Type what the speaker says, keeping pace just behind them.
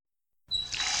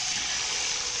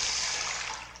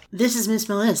This is Miss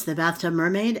Melissa, the Bathtub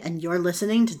Mermaid, and you're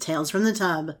listening to Tales from the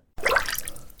Tub.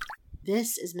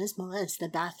 This is Miss Melissa, the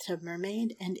Bathtub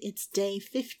Mermaid, and it's day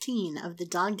 15 of the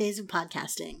dog days of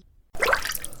podcasting.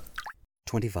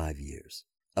 25 years.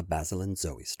 A Basil and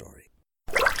Zoe story.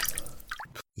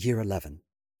 Year 11.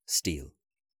 Steel.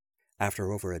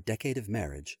 After over a decade of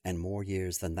marriage, and more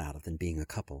years than that of them being a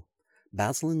couple,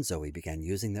 Basil and Zoe began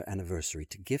using their anniversary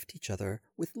to gift each other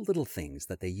with little things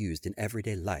that they used in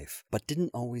everyday life, but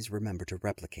didn't always remember to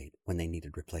replicate when they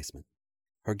needed replacement.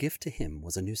 Her gift to him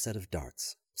was a new set of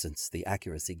darts, since the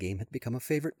accuracy game had become a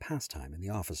favorite pastime in the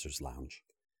officers' lounge.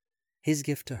 His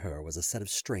gift to her was a set of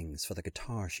strings for the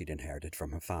guitar she'd inherited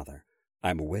from her father.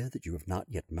 "I'm aware that you have not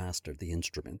yet mastered the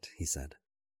instrument," he said,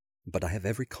 "but I have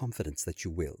every confidence that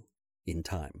you will, in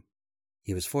time."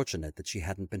 He was fortunate that she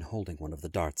hadn't been holding one of the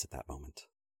darts at that moment.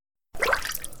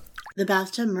 The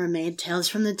Bathtub Mermaid Tales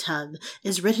from the Tub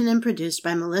is written and produced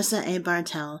by Melissa A.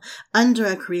 Bartell under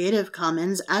a Creative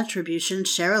Commons Attribution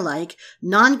Share-alike,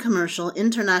 Non-Commercial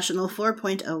International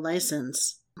 4.0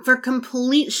 license. For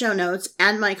complete show notes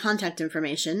and my contact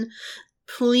information,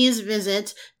 please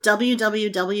visit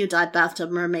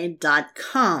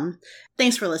www.bathtubmermaid.com.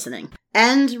 Thanks for listening.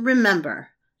 And remember,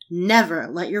 never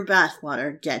let your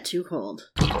bathwater get too cold.